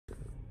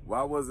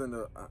Why wasn't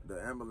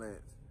the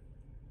ambulance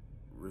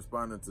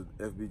responding to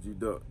FBG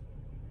Duck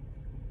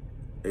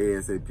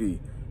ASAP?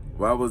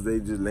 Why was they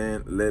just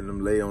letting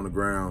them lay on the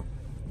ground,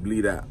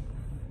 bleed out?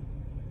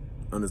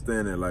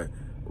 Understand that? Like,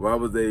 why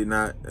was they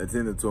not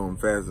attending to him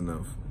fast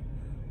enough?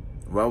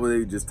 Why were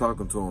they just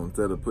talking to him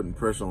instead of putting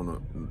pressure on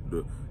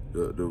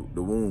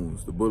the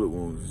wounds, the bullet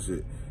wounds and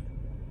shit?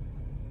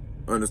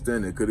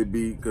 Understand it? Could it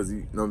be because he,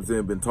 you know what I'm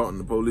saying, been taunting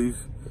the police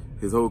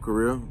his whole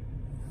career?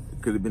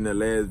 Could it been the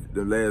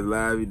last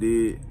live he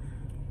did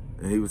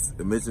and he was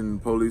mentioning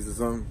the police or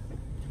something?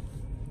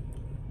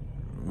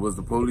 Was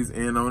the police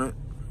in on it?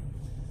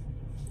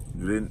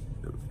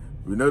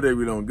 We know they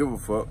really don't give a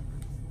fuck.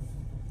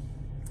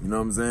 You know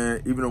what I'm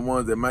saying? Even the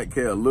ones that might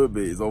care a little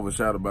bit is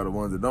overshadowed by the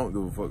ones that don't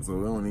give a fuck. So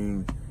they don't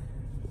even,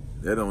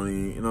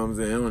 you know what I'm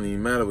saying? It don't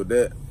even matter with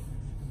that.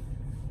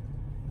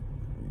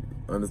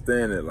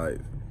 Understand that, like,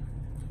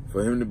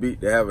 for him to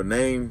have a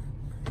name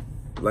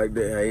like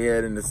that, how he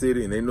had in the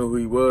city, and they know who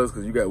he was,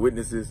 because you got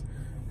witnesses,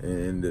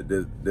 and you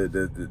know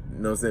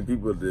what I'm saying,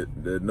 people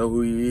that know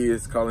who he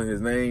is, calling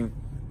his name,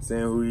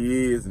 saying who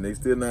he is, and they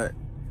still not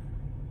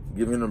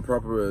giving him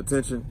proper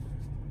attention.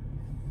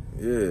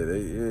 Yeah,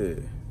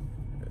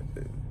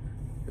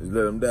 just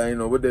let him die. You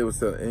know what they was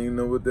telling. You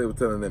know what they were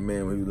telling that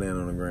man when he was laying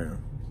on the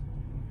ground.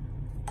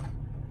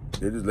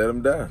 They just let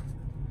him die.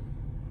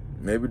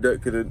 Maybe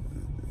Duck could have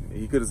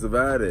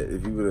survived it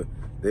if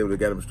they would have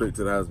got him straight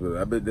to the hospital.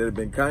 I bet there'd have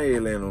been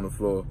Kanye laying on the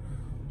floor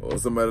or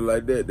somebody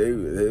like that. They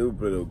would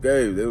put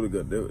okay.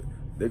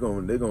 They're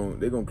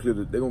gonna clear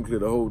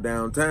the whole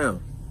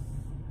downtown.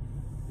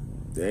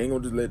 They ain't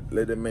gonna just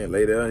let that man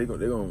lay there.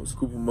 They're gonna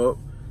scoop him up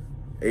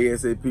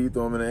ASAP,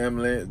 throw him in the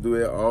ambulance,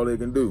 do all they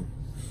can do.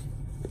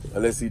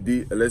 Unless he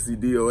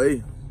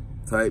DOA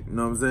type, you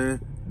know what I'm saying?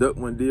 Duck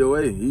went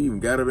DOA. He even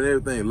got up and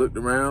everything, looked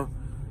around,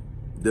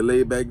 then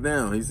laid back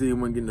down. He see he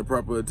wasn't getting the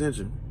proper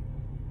attention.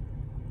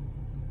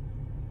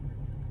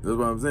 That's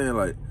what I'm saying.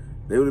 Like,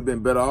 they would have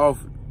been better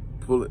off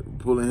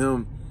pulling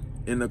him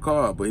in the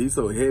car, but he's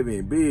so heavy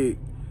and big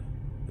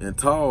and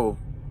tall.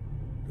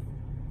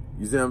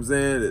 You see what I'm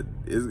saying?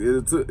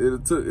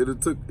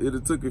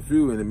 It took a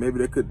few, and maybe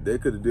they could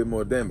have did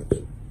more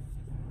damage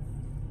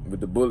with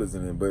the bullets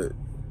in it, but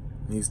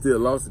he still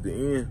lost at the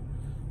end,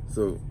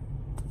 so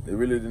it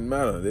really didn't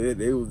matter.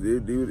 They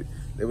would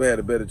had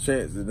a better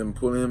chance of them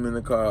pulling him in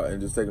the car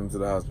and just taking him to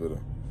the hospital.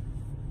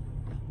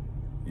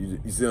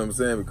 You see what I'm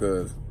saying?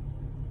 Because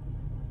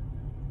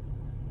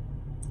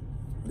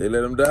they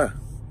let him die.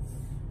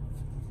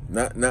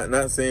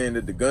 Not saying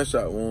that the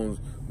gunshot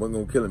wounds weren't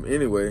gonna kill him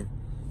anyway,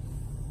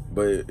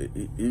 but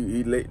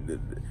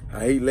how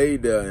he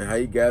laid there and how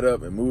he got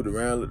up and moved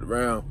around, looked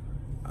around,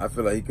 I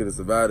feel like he could have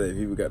survived it if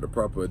he would got the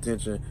proper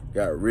attention,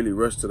 got really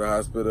rushed to the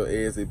hospital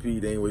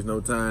ASAP. They ain't waste no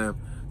time.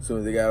 As soon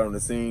as they got on the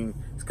scene,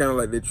 it's kind of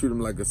like they treat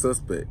him like a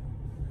suspect.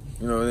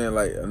 You know what I'm saying?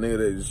 Like a nigga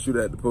that just shoot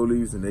at the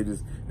police and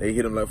they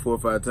hit him like 4 or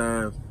 5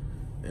 times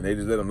and they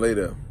just let him lay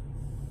there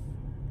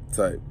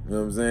type. You know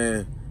what I'm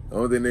saying? The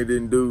only thing they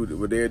didn't do,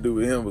 what they'd do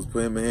with him, was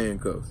put him in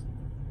handcuffs.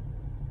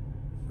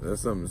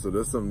 That's something. So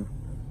that's something to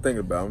think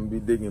about. I'm gonna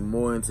be digging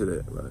more into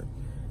that. Like,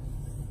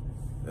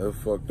 that's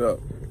fucked up.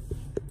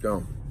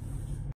 Gone.